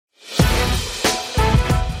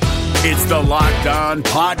It's the Locked On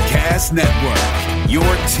Podcast Network, your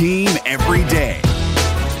team every day.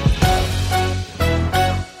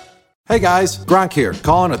 Hey guys, Gronk here,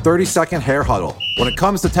 calling a 30-second hair huddle. When it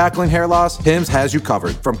comes to tackling hair loss, Hims has you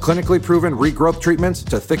covered. From clinically proven regrowth treatments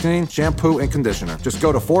to thickening, shampoo, and conditioner. Just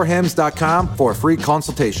go to 4hims.com for a free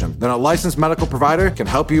consultation. Then a licensed medical provider can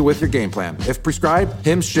help you with your game plan. If prescribed,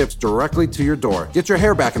 Hims ships directly to your door. Get your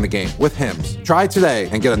hair back in the game with Hims. Try today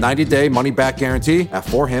and get a 90-day money-back guarantee at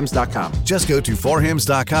 4hims.com. Just go to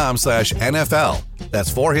 4hims.com/NFL.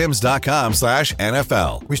 That's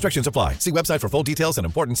 4hims.com/NFL. Restrictions apply. See website for full details and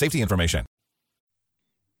important safety information.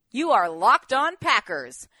 You are Locked On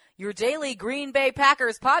Packers, your daily Green Bay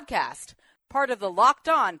Packers podcast, part of the Locked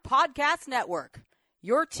On Podcast Network,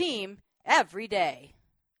 your team every day.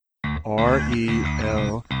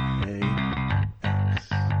 RELAX.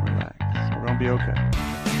 Relax. We're going to be okay.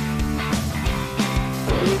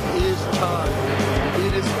 It is time.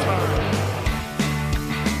 It is time.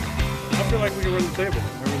 I feel like we can run the table.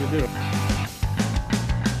 I really do.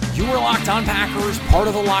 You are Locked On Packers, part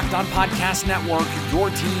of the Locked On Podcast Network, your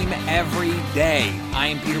team every day. I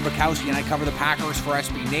am Peter Bukowski, and I cover the Packers for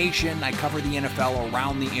SB Nation. I cover the NFL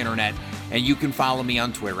around the internet, and you can follow me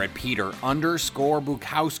on Twitter at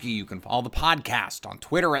Peter_Bukowski. You can follow the podcast on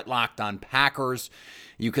Twitter at Locked On Packers.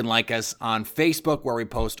 You can like us on Facebook, where we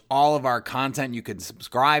post all of our content. You can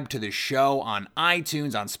subscribe to the show on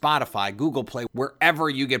iTunes, on Spotify, Google Play, wherever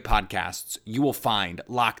you get podcasts. You will find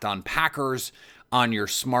Locked On Packers. On your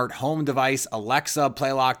smart home device, Alexa,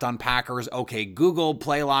 play Locked On Packers. Okay, Google,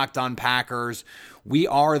 play Locked On Packers. We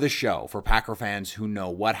are the show for Packer fans who know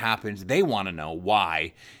what happens. They want to know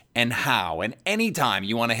why and how. And anytime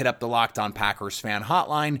you want to hit up the Locked On Packers fan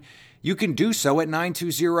hotline, you can do so at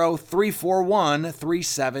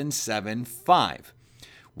 920-341-3775.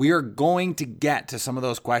 We are going to get to some of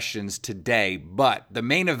those questions today, but the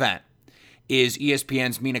main event is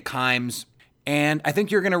ESPN's Mina. And I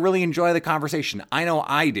think you're going to really enjoy the conversation. I know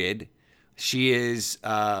I did. She is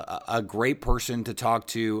a great person to talk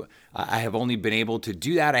to. I have only been able to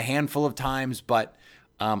do that a handful of times, but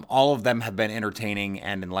all of them have been entertaining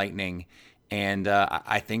and enlightening. And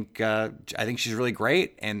I think she's really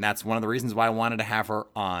great, and that's one of the reasons why I wanted to have her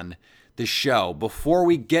on the show. Before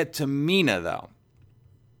we get to Mina, though,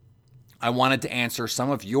 I wanted to answer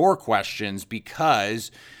some of your questions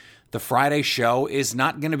because the Friday show is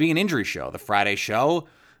not going to be an injury show. The Friday show,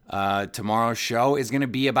 tomorrow's show, is going to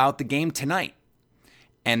be about the game tonight.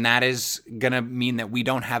 And that is going to mean that we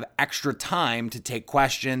don't have extra time to take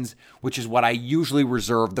questions, which is what I usually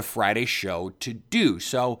reserve the Friday show to do.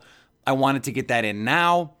 So I wanted to get that in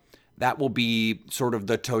now. That will be sort of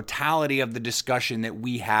the totality of the discussion that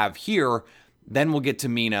we have here. Then we'll get to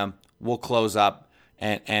Mina. We'll close up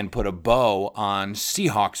and put a bow on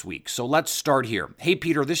Seahawks week. So let's start here. Hey,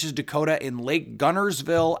 Peter, this is Dakota in Lake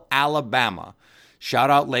Gunnersville, Alabama. Shout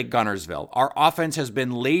out Lake Gunnersville. Our offense has been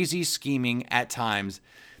lazy scheming at times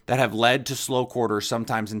that have led to slow quarters,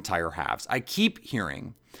 sometimes entire halves. I keep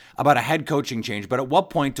hearing about a head coaching change, but at what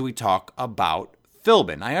point do we talk about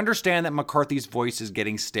Philbin? I understand that McCarthy's voice is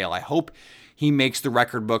getting stale. I hope he makes the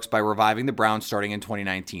record books by reviving the Browns starting in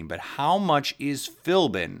 2019. But how much is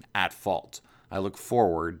Philbin at fault? I look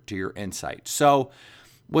forward to your insight. So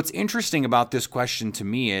what's interesting about this question to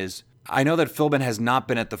me is, I know that Philbin has not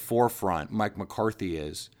been at the forefront. Mike McCarthy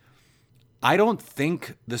is. I don't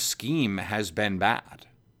think the scheme has been bad.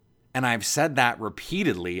 And I've said that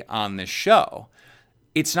repeatedly on this show.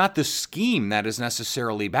 It's not the scheme that is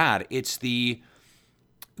necessarily bad. It's the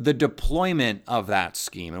deployment of that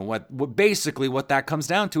scheme. And what that comes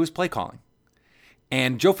down to is play calling.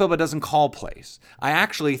 And Joe Philbin doesn't call plays. I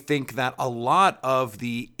actually think that a lot of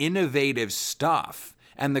the innovative stuff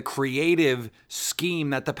and the creative scheme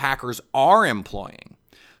that the Packers are employing,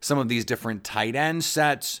 some of these different tight end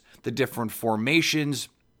sets, the different formations,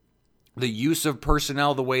 the use of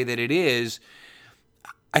personnel the way that it is,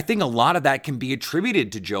 I think a lot of that can be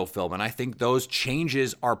attributed to Joe Philbin. I think those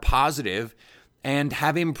changes are positive and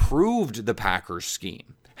have improved the Packers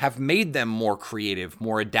scheme, have made them more creative,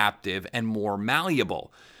 more adaptive, and more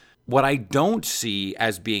malleable. What I don't see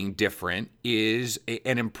as being different is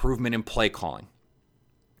an improvement in play calling.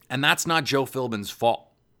 And that's not Joe Philbin's fault.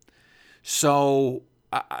 So,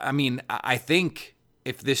 I think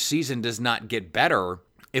if this season does not get better,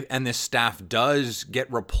 and this staff does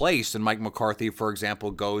get replaced, and Mike McCarthy, for example,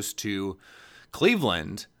 goes to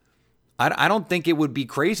Cleveland, I don't think it would be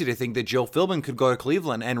crazy to think that Joe Philbin could go to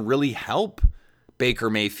Cleveland and really help Baker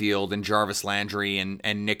Mayfield and Jarvis Landry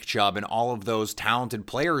and Nick Chubb and all of those talented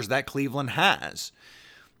players that Cleveland has.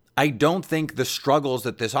 I don't think the struggles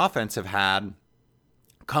that this offense have had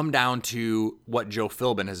come down to what Joe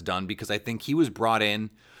Philbin has done, because I think he was brought in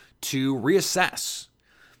to reassess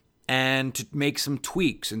and to make some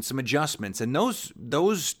tweaks and some adjustments. And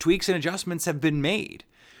those tweaks and adjustments have been made.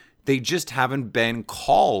 They just haven't been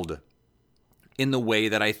called in the way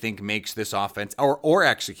that I think makes this offense, or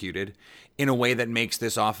executed in a way that makes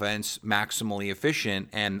this offense maximally efficient.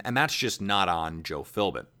 And that's just not on Joe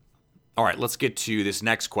Philbin. All right, let's get to this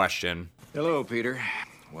next question. Hello, Peter.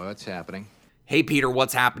 What's happening? Hey, Peter,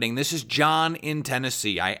 what's happening? This is John in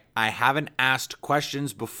Tennessee. I haven't asked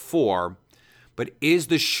questions before, but is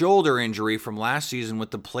the shoulder injury from last season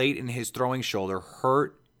with the plate in his throwing shoulder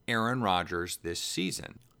hurt Aaron Rodgers this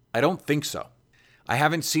season? I don't think so. I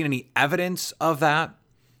haven't seen any evidence of that.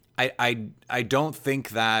 I don't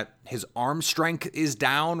think that his arm strength is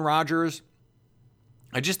down, Rodgers.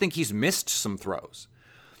 I just think he's missed some throws.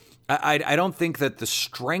 I don't think that the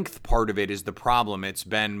strength part of it is the problem. It's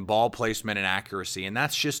been ball placement and accuracy, and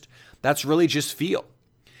that's really just feel.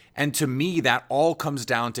 And to me, that all comes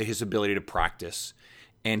down to his ability to practice,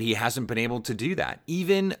 and he hasn't been able to do that.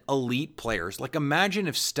 Even elite players, like imagine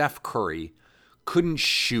if Steph Curry couldn't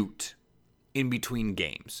shoot in between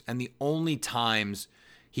games, and the only times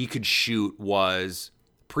he could shoot was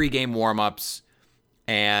pregame warmups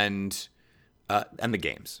and the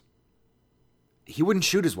games. He wouldn't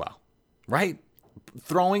shoot as well, right?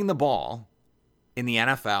 Throwing the ball in the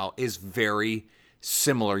NFL is very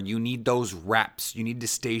similar. You need those reps. You need to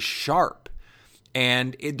stay sharp.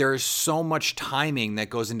 And there's so much timing that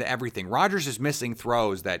goes into everything. Rodgers is missing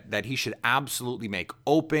throws that he should absolutely make.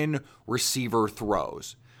 Open receiver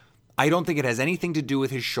throws. I don't think it has anything to do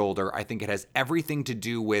with his shoulder. I think it has everything to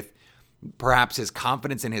do with perhaps his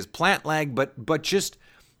confidence in his plant leg, but just,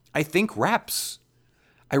 I think, reps.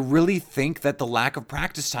 I really think that the lack of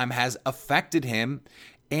practice time has affected him,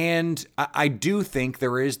 and I do think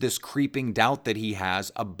there is this creeping doubt that he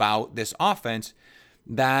has about this offense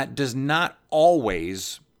that does not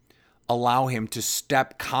always allow him to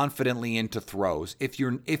step confidently into throws. If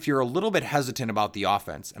you're a little bit hesitant about the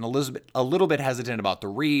offense and a little bit hesitant about the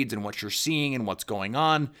reads and what you're seeing and what's going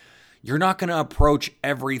on, you're not going to approach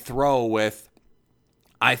every throw with,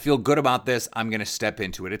 I feel good about this, I'm going to step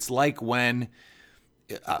into it. It's like when,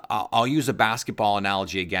 I'll use a basketball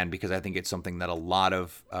analogy again because I think it's something that a lot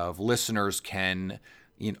of listeners can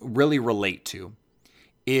really relate to.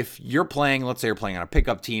 If you're playing, let's say you're playing on a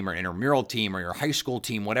pickup team or intramural team or your high school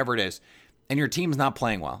team, whatever it is, and your team's not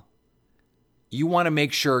playing well, you want to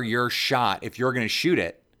make sure your shot, if you're going to shoot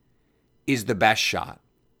it, is the best shot.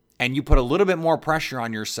 And you put a little bit more pressure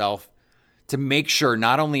on yourself to make sure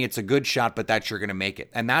not only it's a good shot, but that you're going to make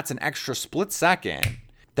it. And that's an extra split second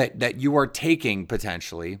that you are taking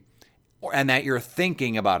potentially, and that you're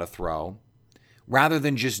thinking about a throw rather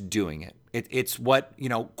than just doing it. It's what,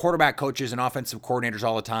 quarterback coaches and offensive coordinators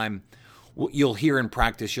all the time, you'll hear in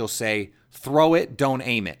practice, you'll say, throw it, don't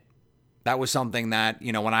aim it. That was something that,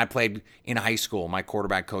 when I played in high school, my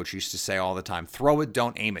quarterback coach used to say all the time, throw it,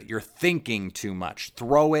 don't aim it. You're thinking too much.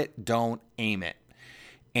 Throw it, don't aim it.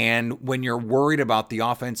 And when you're worried about the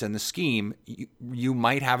offense and the scheme, you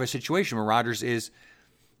might have a situation where Rodgers is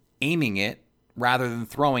aiming it rather than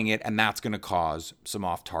throwing it, and that's going to cause some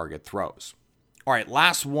off-target throws. All right,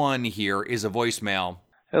 last one here is a voicemail.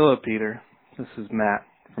 Hello, Peter. This is Matt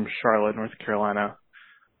from Charlotte, North Carolina.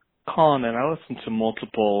 Calling in, I listen to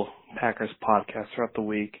multiple Packers podcasts throughout the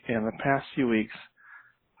week, and in the past few weeks,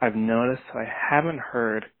 I've noticed I haven't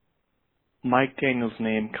heard Mike Daniels'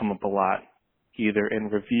 name come up a lot, either in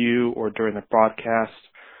review or during the broadcast,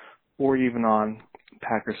 or even on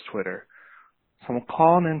Packers Twitter. So I'm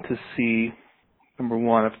calling in to see, number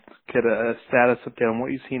one, get a status update on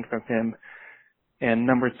what you've seen from him. And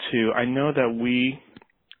number two, I know that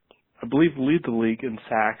I believe, lead the league in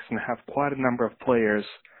sacks and have quite a number of players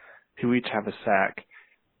who each have a sack.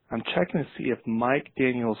 I'm checking to see if Mike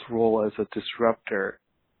Daniels' role as a disruptor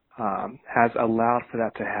has allowed for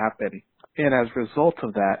that to happen. And as a result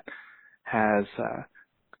of that, has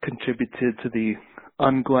contributed to the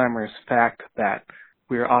unglamorous fact that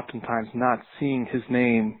we are oftentimes not seeing his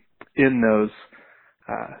name in those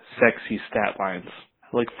sexy stat lines.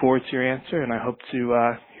 I look forward to your answer, and I hope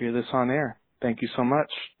to hear this on air. Thank you so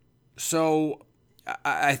much. So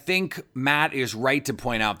I think Matt is right to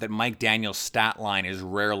point out that Mike Daniels' stat line is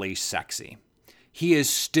rarely sexy. He is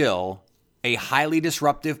still a highly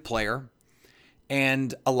disruptive player,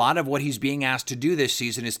 and a lot of what he's being asked to do this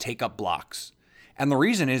season is take up blocks. And the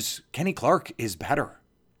reason is Kenny Clark is better.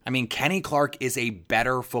 I mean, Kenny Clark is a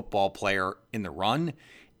better football player in the run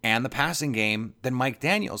and the passing game than Mike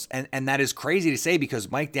Daniels. And that is crazy to say because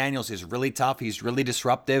Mike Daniels is really tough. He's really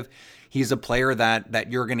disruptive. He's a player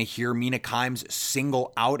that you're going to hear Mina Kimes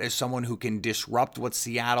single out as someone who can disrupt what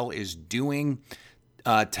Seattle is doing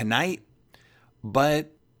tonight.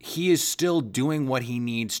 But he is still doing what he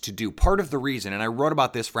needs to do. Part of the reason, and I wrote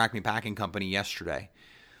about this for Acme Packing Company yesterday,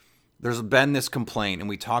 there's been this complaint, and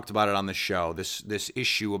we talked about it on the show, this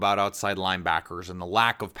issue about outside linebackers and the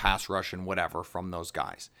lack of pass rush and whatever from those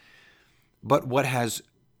guys. But what has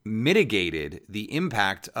mitigated the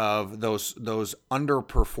impact of those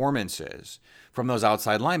underperformances from those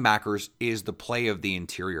outside linebackers is the play of the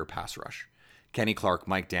interior pass rush. Kenny Clark,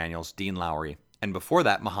 Mike Daniels, Dean Lowry, and before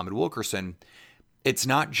that, Muhammad Wilkerson. It's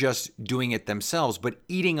not just doing it themselves, but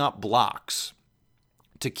eating up blocks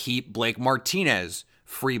to keep Blake Martinez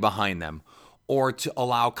free behind them or to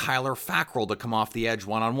allow Kyler Fackrell to come off the edge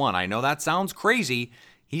one-on-one. I know that sounds crazy.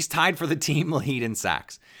 He's tied for the team lead in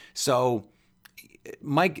sacks. So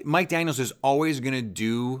Mike Daniels is always going to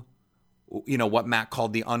do, what Matt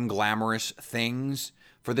called the unglamorous things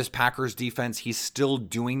for this Packers defense. He's still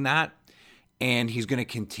doing that, and he's going to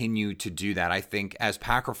continue to do that. I think as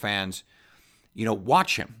Packer fans,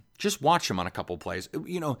 watch him. Just watch him on a couple plays.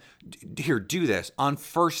 Here, do this on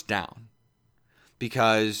first down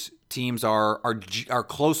because teams are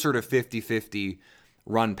closer to 50-50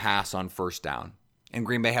 run pass on first down. And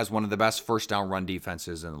Green Bay has one of the best first down run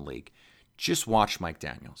defenses in the league. Just watch Mike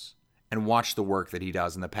Daniels and watch the work that he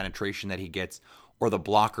does and the penetration that he gets or the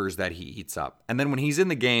blockers that he eats up. And then when he's in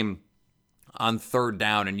the game on third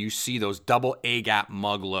down and you see those double A-gap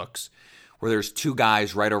mug looks where there's two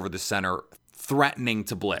guys right over the center threatening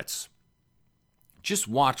to blitz. Just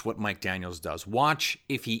watch what Mike Daniels does. Watch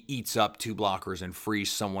if he eats up two blockers and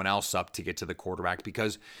frees someone else up to get to the quarterback,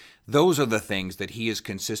 because those are the things that he is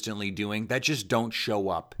consistently doing that just don't show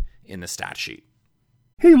up in the stat sheet.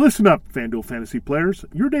 Hey, listen up, FanDuel fantasy players.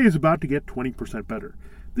 Your day is about to get 20% better.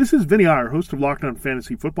 This is Vinny Iyer, host of Locked On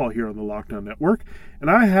Fantasy Football here on the Locked On Network, and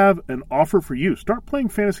I have an offer for you. Start playing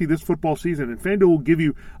fantasy this football season, and FanDuel will give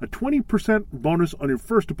you a 20% bonus on your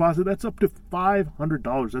first deposit. That's up to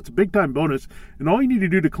 $500. That's a big-time bonus, and all you need to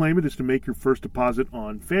do to claim it is to make your first deposit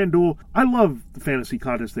on FanDuel. I love the fantasy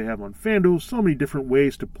contests they have on FanDuel. So many different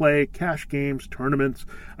ways to play, cash games, tournaments.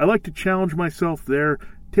 I like to challenge myself there.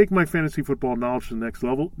 Take my fantasy football knowledge to the next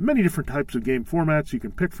level. Many different types of game formats you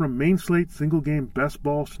can pick from: main slate, single game, best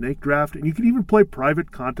ball, snake draft, and you can even play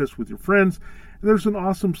private contests with your friends. And there's an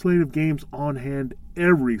awesome slate of games on hand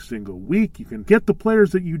every single week. You can get the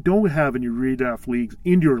players that you don't have in your redraft leagues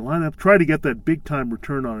into your lineup. Try to get that big-time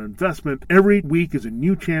return on investment. Every week is a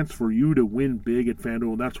new chance for you to win big at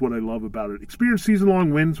FanDuel, and that's what I love about it. Experience season-long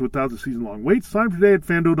wins without the season-long waits. Sign up today at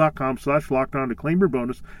FanDuel.com/LockedOn to claim your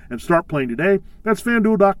bonus and start playing today. That's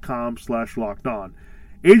FanDuel.com/LockedOn.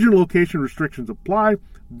 Age and location restrictions apply.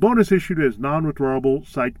 Bonus issued as non-withdrawable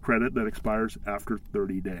site credit that expires after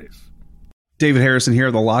 30 days. David Harrison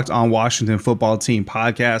here, the Locked On Washington Football Team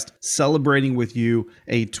podcast, celebrating with you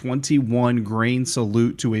a 21 grain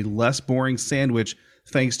salute to a less boring sandwich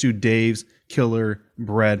thanks to Dave's Killer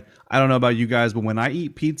Bread. I don't know about you guys, but when I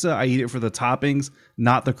eat pizza, I eat it for the toppings,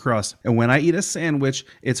 not the crust. And when I eat a sandwich,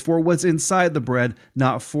 it's for what's inside the bread,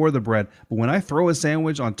 not for the bread. But when I throw a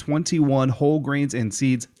sandwich on 21 whole grains and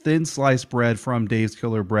seeds, thin sliced bread from Dave's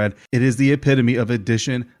Killer Bread, it is the epitome of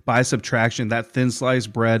addition by subtraction. That thin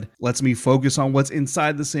sliced bread lets me focus on what's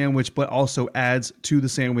inside the sandwich, but also adds to the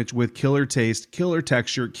sandwich with killer taste, killer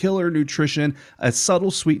texture, killer nutrition, a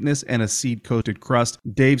subtle sweetness, and a seed-coated crust.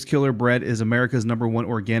 Dave's Killer Bread is America's #1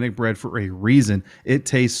 organic bread for a reason. It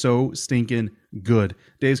tastes so stinking good.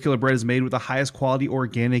 Dave's Killer Bread is made with the highest quality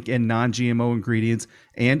organic and non-GMO ingredients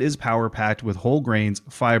and is power-packed with whole grains,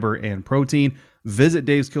 fiber, and protein. Visit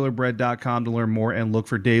daveskillerbread.com to learn more and look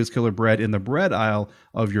for Dave's Killer Bread in the bread aisle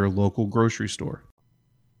of your local grocery store.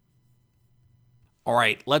 All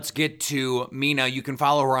right, let's get to Mina. You can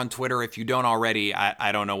follow her on Twitter if you don't already.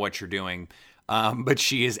 I don't know what you're doing. But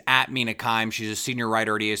she is at Mina Kimes. She's a senior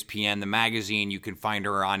writer at ESPN, the magazine. You can find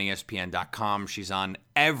her on ESPN.com. She's on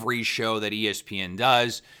every show that ESPN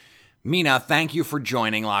does. Mina, thank you for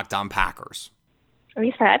joining Locked On Packers.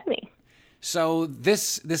 Thanks for having me. So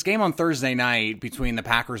this game on Thursday night between the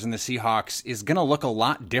Packers and the Seahawks is going to look a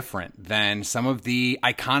lot different than some of the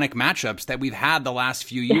iconic matchups that we've had the last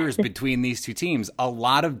few years between these two teams. A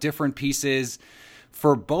lot of different pieces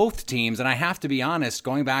for both teams. And I have to be honest,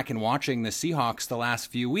 going back and watching the Seahawks the last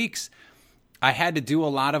few weeks, I had to do a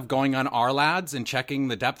lot of going on our lads and checking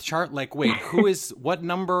the depth chart. Like, wait, who is what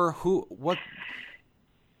number? Who what?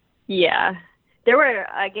 Yeah, there were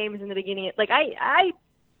games in the beginning. Like I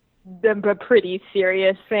I'm a pretty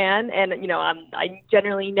serious fan, and I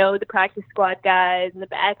generally know the practice squad guys and the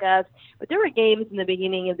backups. But there were games in the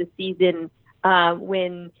beginning of the season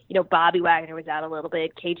when Bobby Wagner was out a little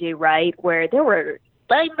bit, KJ Wright, where there were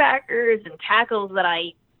linebackers and tackles that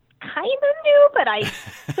I kind of knew, but I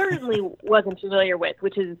certainly wasn't familiar with,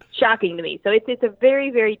 which is shocking to me. So it's a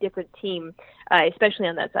very, very different team, especially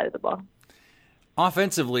on that side of the ball.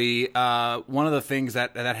 Offensively, one of the things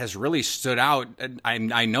that has really stood out,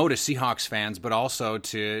 I know to Seahawks fans, but also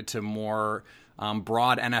to more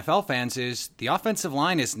broad NFL fans, is the offensive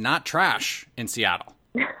line is not trash in Seattle.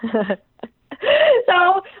 So I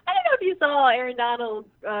don't know if you saw Aaron Donald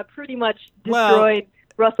pretty much destroyed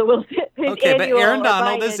Russell Wilson. Okay, but Aaron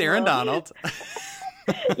Donald is Aaron Donald.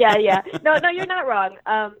 Yeah. No, you're not wrong.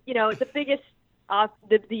 The biggest,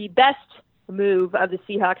 the best move of the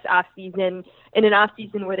Seahawks offseason, in an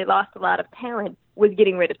offseason where they lost a lot of talent, was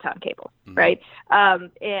getting rid of Tom Cable, right?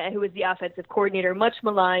 Who was the offensive coordinator, much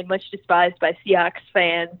maligned, much despised by Seahawks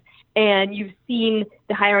fans. And you've seen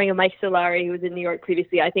the hiring of Mike Solari, who was in New York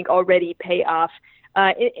previously, I think already pay off.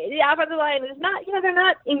 The offensive line is not, they're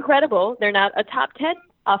not incredible. They're not a top 10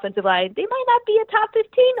 offensive line. They might not be a top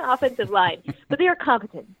 15 offensive line, but they are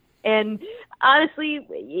competent. And honestly,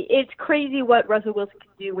 it's crazy what Russell Wilson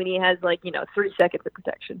can do when he has 3 seconds of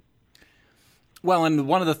protection. Well, and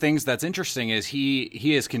one of the things that's interesting is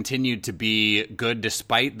he has continued to be good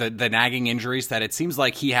despite the nagging injuries that it seems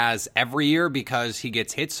like he has every year because he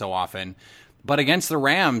gets hit so often. But against the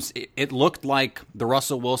Rams, it looked like the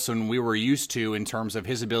Russell Wilson we were used to in terms of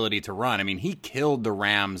his ability to run. I mean, he killed the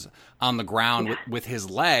Rams on the ground with his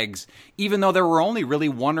legs, even though there were only really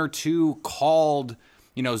one or two called,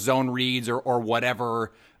 zone reads or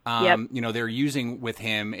whatever they're using with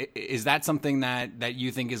him. Is that something that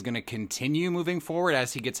you think is going to continue moving forward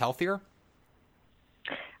as he gets healthier?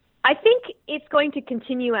 I think it's going to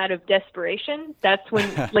continue out of desperation. That's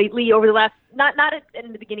when lately over the last, not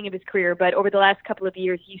in the beginning of his career, but over the last couple of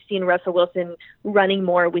years, you've seen Russell Wilson running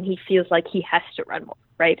more when he feels like he has to run more,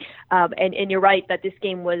 right? And you're right that this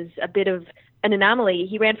game was a bit of an anomaly.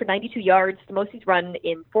 He ran for 92 yards, the most he's run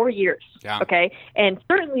in 4 years. Yeah. Okay. And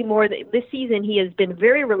certainly more this season, he has been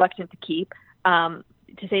very reluctant to keep,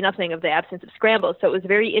 to say nothing of the absence of scrambles. So it was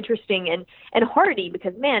very interesting and hardy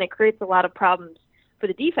because, man, it creates a lot of problems for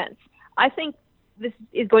the defense. I think this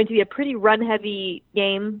is going to be a pretty run-heavy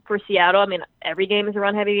game for Seattle. I mean, every game is a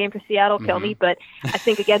run-heavy game for Seattle, kill me, but I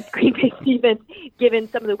think against Green Bay's defense, given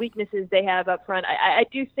some of the weaknesses they have up front, I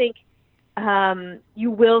do think you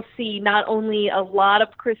will see not only a lot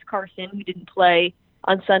of Chris Carson, who didn't play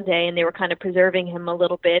on Sunday, and they were kind of preserving him a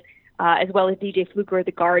little bit, as well as DJ Fluker,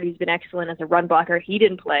 the guard, who's been excellent as a run blocker. He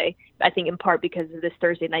didn't play, I think, in part because of this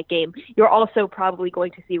Thursday night game. You're also probably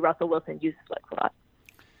going to see Russell Wilson use his legs a lot.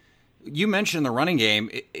 You mentioned the running game.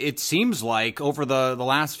 It seems like over the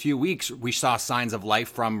last few weeks, we saw signs of life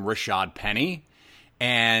from Rashad Penny.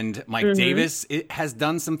 And Mike Davis has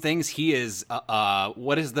done some things. He is,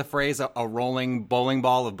 what is the phrase, a rolling bowling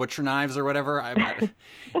ball of butcher knives or whatever?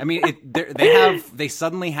 I mean, they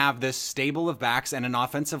suddenly have this stable of backs and an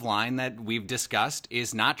offensive line that we've discussed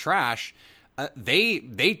is not trash.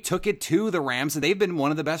 They took it to the Rams, and they've been one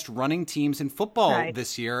of the best running teams in football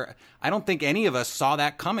this year. I don't think any of us saw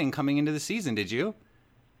that coming into the season. Did you?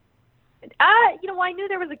 I knew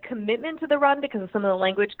there was a commitment to the run because of some of the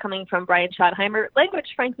language coming from Brian Schottenheimer.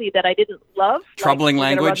 Language, frankly, that I didn't love. Troubling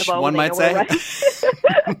language, one might say.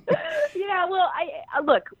 Yeah, well,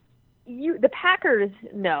 look, the Packers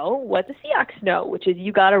know what the Seahawks know, which is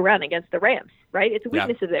you got to run against the Rams, right? It's a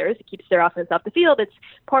weakness of theirs. It keeps their offense off the field. It's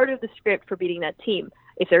part of the script for beating that team,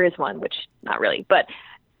 if there is one, which not really. But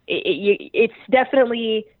it's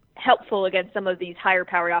definitely helpful against some of these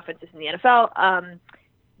higher-powered offenses in the NFL.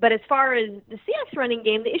 But as far as the Seahawks running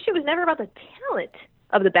game, the issue was never about the talent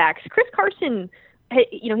of the backs. Chris Carson,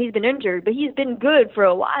 he's been injured, but he's been good for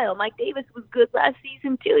a while. Mike Davis was good last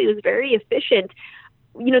season, too. He was very efficient.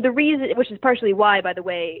 The reason, which is partially why, by the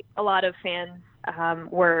way, a lot of fans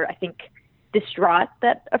were, I think, distraught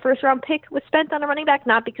that a first-round pick was spent on a running back,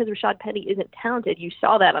 not because Rashad Penny isn't talented. You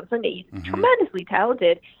saw that on Sunday. He's tremendously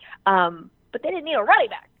talented. But they didn't need a running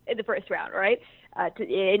back in the first round, right?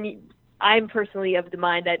 I'm personally of the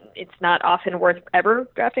mind that it's not often worth ever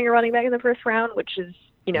drafting a running back in the first round, which is,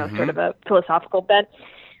 sort of a philosophical bet.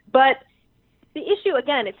 But the issue,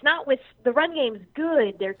 again, it's not with the run game's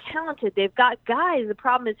good. They're talented. They've got guys. The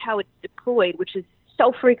problem is how it's deployed, which is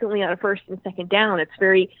so frequently on a first and second down. It's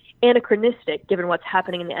very anachronistic given what's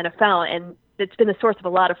happening in the NFL. And it's been a source of a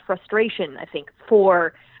lot of frustration, I think,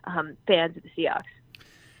 for fans of the Seahawks.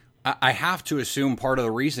 I have to assume part of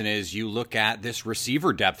the reason is you look at this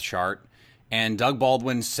receiver depth chart, And Doug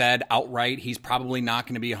Baldwin said outright he's probably not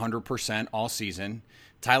going to be 100% all season.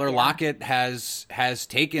 Tyler Lockett has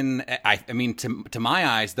taken, I mean, to my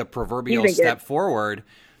eyes, the proverbial step forward.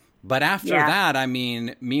 But after that, I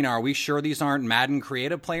mean, Mina, are we sure these aren't Madden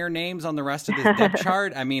creative player names on the rest of this depth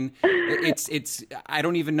chart? I mean, it's I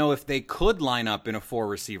don't even know if they could line up in a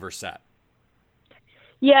 4-receiver set.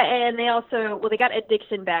 Yeah, and they also, they got Ed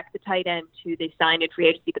Dixon back, the tight end, who they signed in free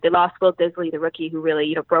agency, but they lost Will Disley, the rookie, who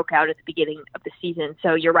really, broke out at the beginning of the season.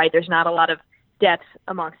 So you're right, there's not a lot of depth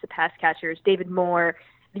amongst the pass catchers. David Moore,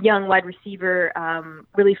 the young wide receiver,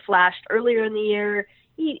 really flashed earlier in the year.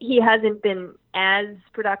 He hasn't been as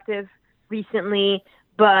productive recently,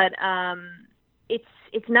 but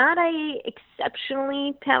it's not a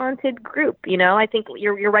exceptionally talented group. I think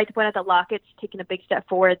you're right to point out that Lockett's taken a big step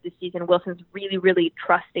forward this season. Wilson's really, really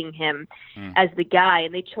trusting him as the guy,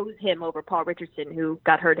 and they chose him over Paul Richardson, who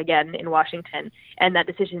got hurt again in Washington, and that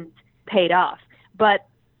decision's paid off. But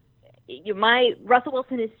Russell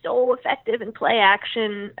Wilson is so effective in play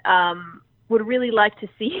action. Would really like to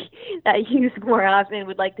see that used more often.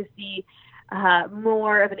 Would like to see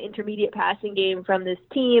more of an intermediate passing game from this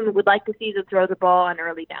team. Would like to see them throw the ball on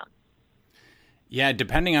early downs. Yeah,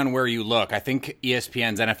 depending on where you look, I think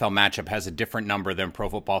ESPN's NFL matchup has a different number than Pro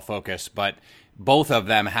Football Focus, but both of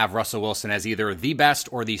them have Russell Wilson as either the best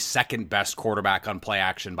or the second best quarterback on play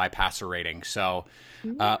action by passer rating. So,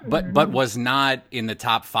 but was not in the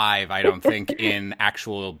top 5, I don't think, in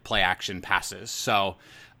actual play action passes. So.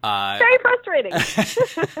 Very frustrating.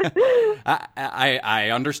 I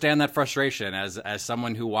understand that frustration as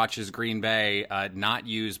someone who watches Green Bay not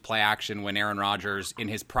use play action when Aaron Rodgers in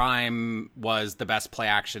his prime was the best play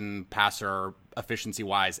action passer efficiency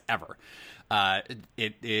wise ever.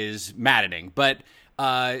 It is maddening. But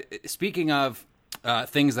speaking of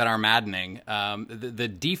things that are maddening, the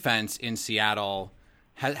defense in Seattle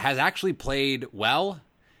has actually played well.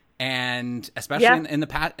 And especially in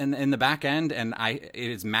the back end, and it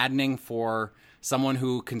is maddening for someone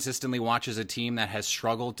who consistently watches a team that has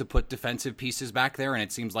struggled to put defensive pieces back there, and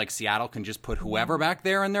it seems like Seattle can just put whoever back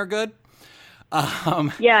there and they're good.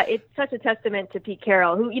 It's such a testament to Pete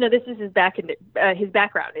Carroll, who this is his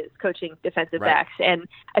background is coaching defensive backs, and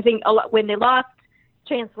I think a lot when they lost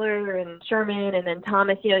Chancellor and Sherman and then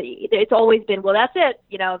Thomas, it's always been that's it,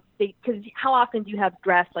 because how often do you have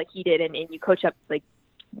drafts like he did, and you coach up like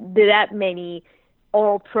that many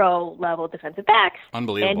all-pro level defensive backs.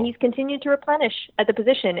 Unbelievable. And he's continued to replenish at the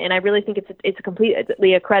position, and I really think it's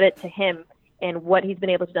completely a credit to him, and what he's been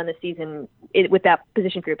able to do this season with that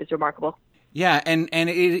position group is remarkable. Yeah, and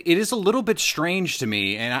it is a little bit strange to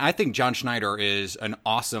me, and I think John Schneider is an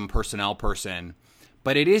awesome personnel person,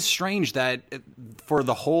 but it is strange that for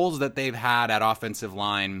the holes that they've had at offensive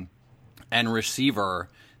line and receiver,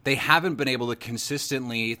 they haven't been able to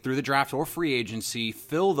consistently, through the draft or free agency,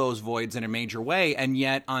 fill those voids in a major way. And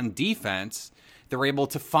yet on defense, they're able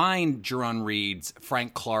to find Jerron Reeds,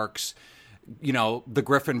 Frank Clarks, the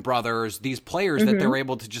Griffin brothers, these players that they're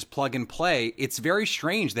able to just plug and play. It's very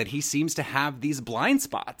strange that he seems to have these blind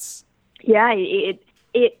spots. Yeah, it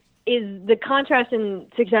is the contrast in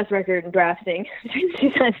success record in drafting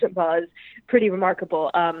is pretty remarkable.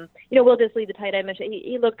 Will Disley, the tight end, mentioned,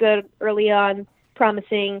 he looked good early on.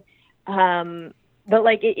 Promising, but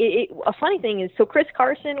a funny thing is, so Chris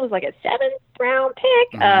Carson was like a 7th round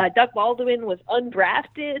pick. Doug Baldwin was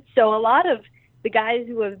undrafted. So a lot of the guys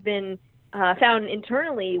who have been found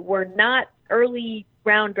internally were not early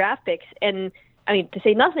round draft picks. And I mean, to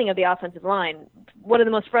say nothing of the offensive line, one of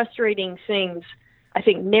the most frustrating things, I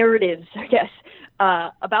think, narratives, I guess,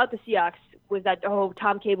 about the Seahawks was that,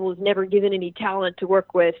 Tom Cable was never given any talent to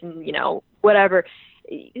work with, and whatever.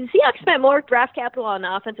 The Seahawks spent more draft capital on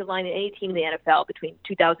the offensive line than any team in the NFL between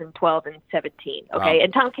 2012 and 17. Okay, wow.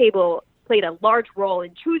 And Tom Cable played a large role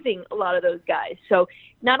in choosing a lot of those guys. So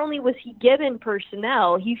not only was he given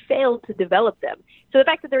personnel, he failed to develop them. So the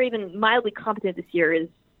fact that they're even mildly competent this year is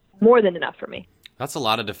more than enough for me. That's a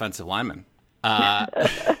lot of defensive linemen.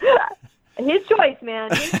 His choice, man.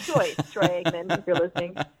 His choice, Troy Aikman, if you're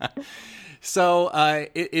listening. So,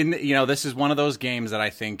 this is one of those games that I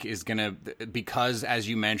think is going to, because as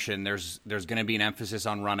you mentioned, there's going to be an emphasis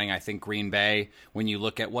on running. I think Green Bay, when you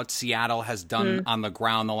look at what Seattle has done on the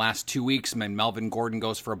ground the last 2 weeks, Melvin Gordon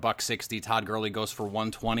goes for $160, Todd Gurley goes for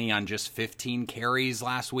 120 on just 15 carries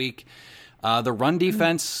last week. The run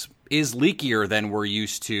defense is leakier than we're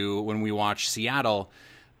used to when we watch Seattle.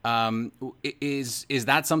 Is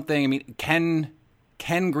that something? I mean,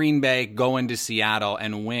 can Green Bay go into Seattle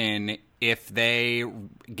and win if they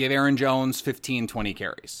give Aaron Jones 15, 20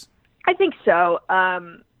 carries? I think so.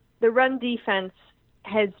 The run defense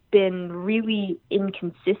has been really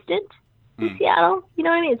inconsistent in Seattle. You know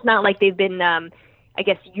what I mean? It's not like they've been, I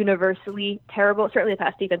guess, universally terrible. Certainly the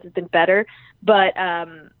pass defense has been better, but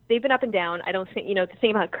they've been up and down. I don't think, the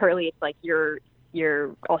thing about Curley, it's like you're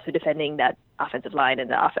also defending that offensive line and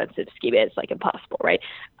the offensive scheme. It's like impossible, right?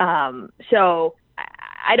 So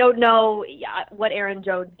I don't know what Aaron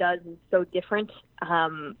Jones does is so different.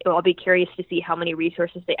 I'll be curious to see how many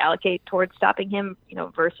resources they allocate towards stopping him,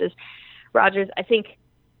 versus Rodgers. I think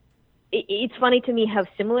it's funny to me how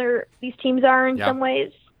similar these teams are in some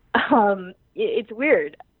ways. It's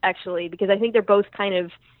weird, actually, because I think they're both kind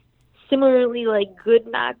of similarly like good,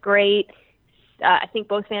 not great. I think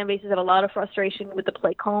both fan bases have a lot of frustration with the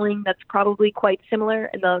play calling. That's probably quite similar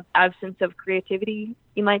in the absence of creativity,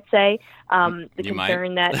 you might say. The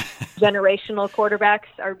concern that generational quarterbacks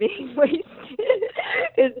are being wasted,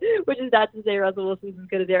 which is not to say Russell Wilson's as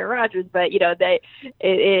good as Aaron Rodgers, but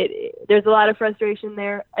there's a lot of frustration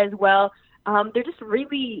there as well. They're just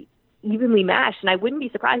really evenly matched, and I wouldn't be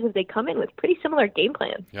surprised if they come in with pretty similar game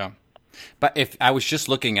plans. Yeah. But if I was just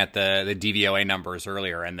looking at the DVOA numbers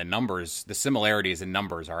earlier, and the similarities in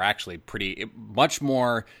numbers are actually much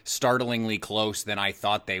more startlingly close than I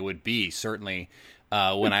thought they would be. Certainly,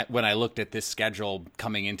 when I looked at this schedule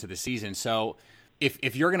coming into the season. So,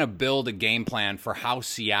 if you're going to build a game plan for how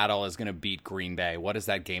Seattle is going to beat Green Bay, what does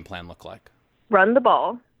that game plan look like? Run the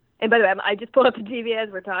ball. And by the way, I just pulled up the TV as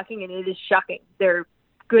we're talking, and it is shocking. They're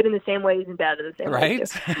good in the same ways and bad in the same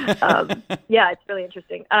ways. Right? Yeah, it's really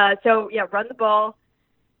interesting. Run the ball,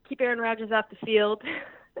 keep Aaron Rodgers off the field,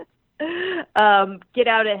 get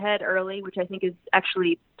out ahead early, which I think is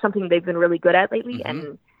actually something they've been really good at lately. Mm-hmm.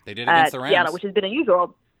 And they did against the Rams. Seattle, which has been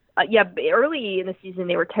unusual. Early in the season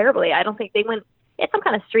they were terrible. I don't think they had some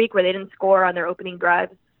kind of streak where they didn't score on their opening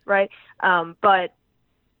drives, right? But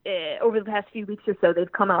over the past few weeks or so, they've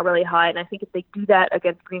come out really high, and I think if they do that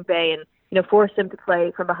against Green Bay and force them to play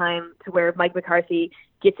from behind to where Mike McCarthy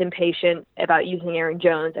gets impatient about using Aaron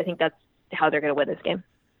Jones, I think that's how they're going to win this game.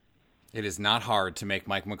 It is not hard to make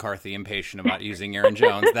Mike McCarthy impatient about using Aaron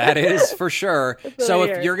Jones. That is for sure. So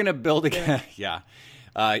if you're going to build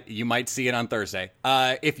you might see it on Thursday.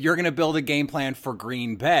 If you're going to build a game plan for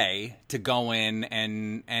Green Bay to go in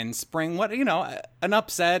and spring an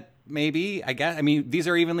upset, maybe, I guess. I mean, these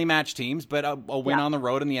are evenly matched teams, but a win on the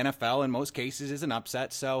road in the NFL in most cases is an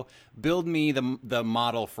upset. So build me the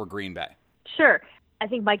model for Green Bay. Sure. I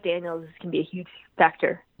think Mike Daniels can be a huge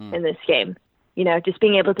factor in this game. Just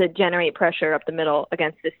being able to generate pressure up the middle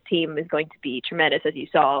against this team is going to be tremendous, as you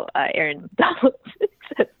saw Aaron Donald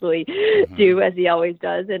successfully do, as he always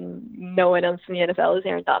does, and no one else in the NFL is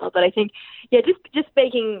Aaron Donald. But I think, just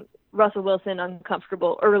making Russell Wilson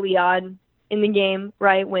uncomfortable early on in the game,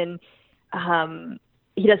 right, when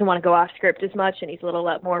he doesn't want to go off script as much and he's a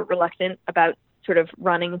little more reluctant about sort of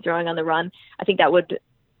running and throwing on the run, I think that would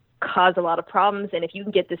cause a lot of problems. And if you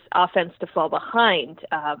can get this offense to fall behind,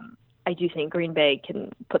 I do think Green Bay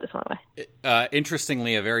can put this one away.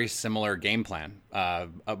 Interestingly, a very similar game plan, a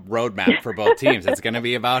roadmap for both teams. It's going to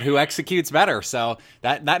be about who executes better. So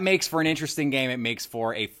that makes for an interesting game. It makes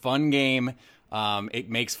for a fun game. It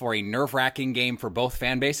makes for a nerve-wracking game for both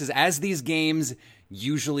fan bases, as these games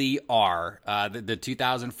usually are. The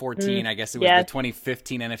 2014, I guess it was the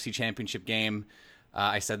 2015 NFC Championship game.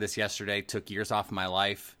 I said this yesterday, took years off my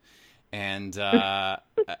life. And I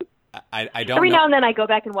don't Every know. now and then I go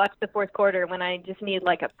back and watch the fourth quarter when I just need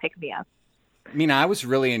like a pick-me-up. Mina, I was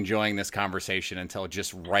really enjoying this conversation until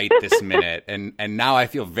just right this minute, and now I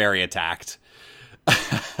feel very attacked.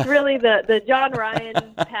 Really, the John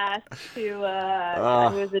Ryan pass to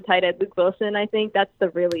who was the tight end, Luke Wilson, I think that's the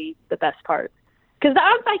best part. Because the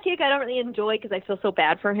onside kick I don't really enjoy because I feel so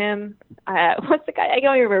bad for him. What's the guy? I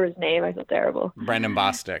don't even remember his name. I feel terrible. Brendan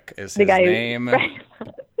Bostic is his name.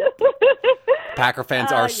 Packer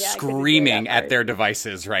fans are screaming at their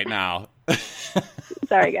devices right now.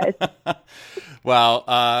 Sorry, guys. Well,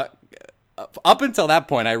 up until that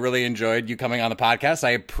point, I really enjoyed you coming on the podcast.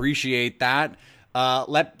 I appreciate that.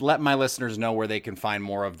 Let my listeners know where they can find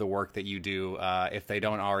more of the work that you do if they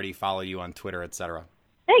don't already follow you on Twitter, etc.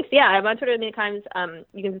 Thanks. Yeah, I'm on Twitter many times.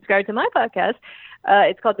 You can subscribe to my podcast.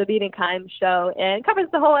 It's called The Mina Kimes Show, and it covers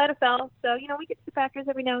the whole NFL. So, we get to the Packers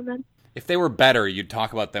every now and then. If they were better, you'd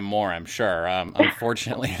talk about them more, I'm sure.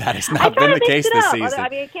 Unfortunately, that has not been the case this season. I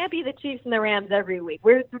mean, it can't be the Chiefs and the Rams every week.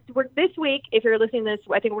 We're this week, if you're listening to this,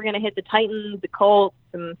 I think we're going to hit the Titans, the Colts,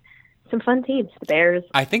 some fun teams, the Bears.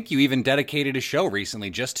 I think you even dedicated a show recently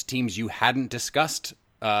just to teams you hadn't discussed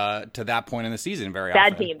to that point in the season very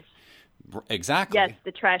often. Bad teams. Exactly. Yes,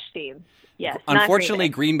 the trash team. Yes. Unfortunately,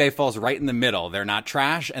 Green Bay falls right in the middle. They're not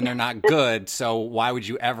trash and they're not good. So why would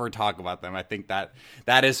you ever talk about them? I think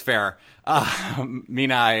that is fair.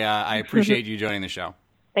 Mina, I appreciate you joining the show.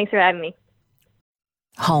 Thanks for having me.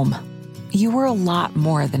 Home. You were a lot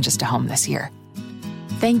more than just a home this year.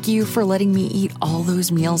 Thank you for letting me eat all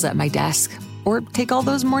those meals at my desk or take all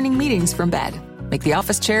those morning meetings from bed. Make the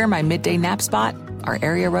office chair my midday nap spot, our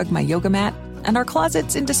area rug my yoga mat, and our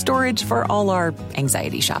closets into storage for all our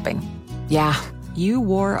anxiety shopping. Yeah, you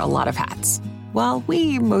wore a lot of hats, while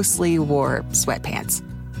we mostly wore sweatpants,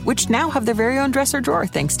 which now have their very own dresser drawer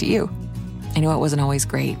thanks to you. I know it wasn't always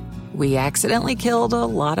great. We accidentally killed a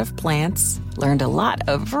lot of plants, learned a lot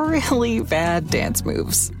of really bad dance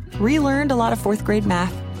moves, relearned a lot of 4th grade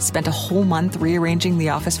math, spent a whole month rearranging the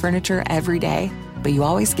office furniture every day, but you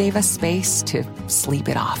always gave us space to sleep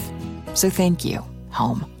it off. So thank you,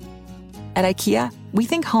 home. At IKEA, we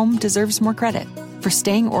think home deserves more credit for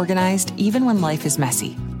staying organized even when life is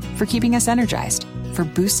messy, for keeping us energized, for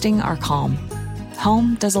boosting our calm.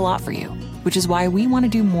 Home does a lot for you, which is why we want to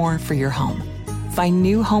do more for your home. Find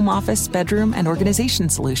new home office, bedroom, and organization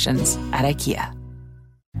solutions at IKEA.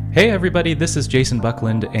 Hey everybody, this is Jason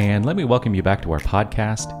Buckland, and let me welcome you back to our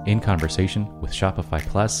podcast, In Conversation with Shopify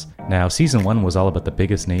Plus. Now, Season 1 was all about the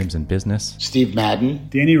biggest names in business. Steve Madden,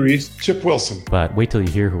 Danny Reese, Chip Wilson. But wait till you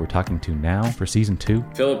hear who we're talking to now for Season 2.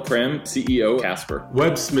 Philip Krim, CEO, Casper.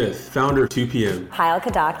 Webb Smith, founder, 2PM. Kyle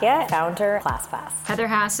Kadakia, founder, ClassPass. Heather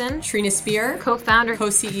Hassan, Trina Spear, co-founder,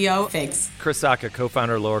 co-CEO, Figs. Chris Saka,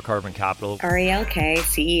 co-founder, Lower Carbon Capital. Ariel K,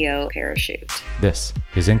 CEO, Parachute. This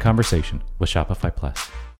is In Conversation with Shopify Plus.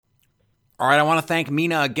 All right, I want to thank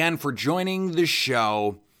Mina again for joining the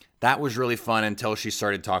show. That was really fun until she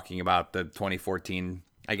started talking about the 2014,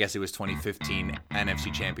 I guess it was 2015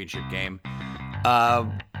 NFC Championship game.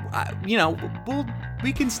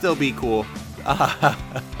 We can still be cool.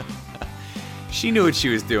 She knew what she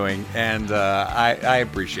was doing, and I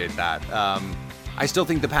appreciate that. I still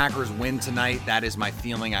think the Packers win tonight. That is my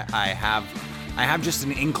feeling. I have just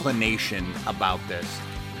an inclination about this.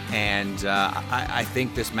 And I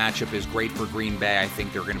think this matchup is great for Green Bay. I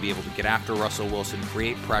think they're going to be able to get after Russell Wilson,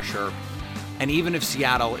 create pressure. And even if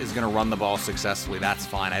Seattle is going to run the ball successfully, that's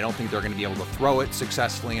fine. I don't think they're going to be able to throw it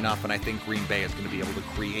successfully enough. And I think Green Bay is going to be able to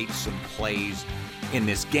create some plays in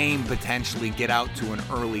this game, potentially get out to an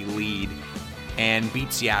early lead and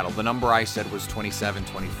beat Seattle. The number I said was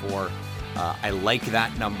 27-24. I like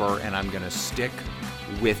that number, and I'm going to stick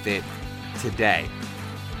with it today.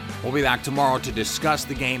 We'll be back tomorrow to discuss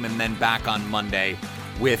the game and then back on Monday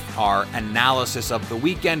with our analysis of the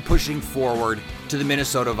weekend, pushing forward to the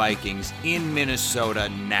Minnesota Vikings in Minnesota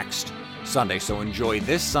next Sunday. So enjoy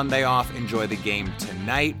this Sunday off. Enjoy the game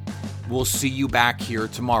tonight. We'll see you back here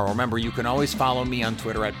tomorrow. Remember, you can always follow me on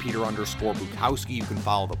Twitter at Peter_Bukowski. You can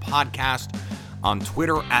follow the podcast on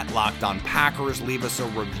Twitter at Locked On Packers. Leave us a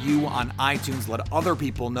review on iTunes. Let other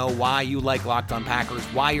people know why you like Locked On Packers,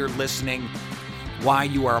 why you're listening, why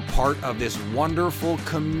you are a part of this wonderful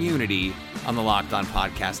community on the Locked On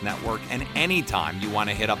Podcast Network. And anytime you want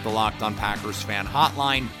to hit up the Locked On Packers fan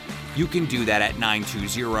hotline, you can do that at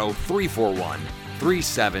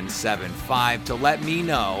 920-341-3775 to let me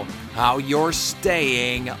know how you're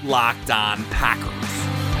staying locked on Packers.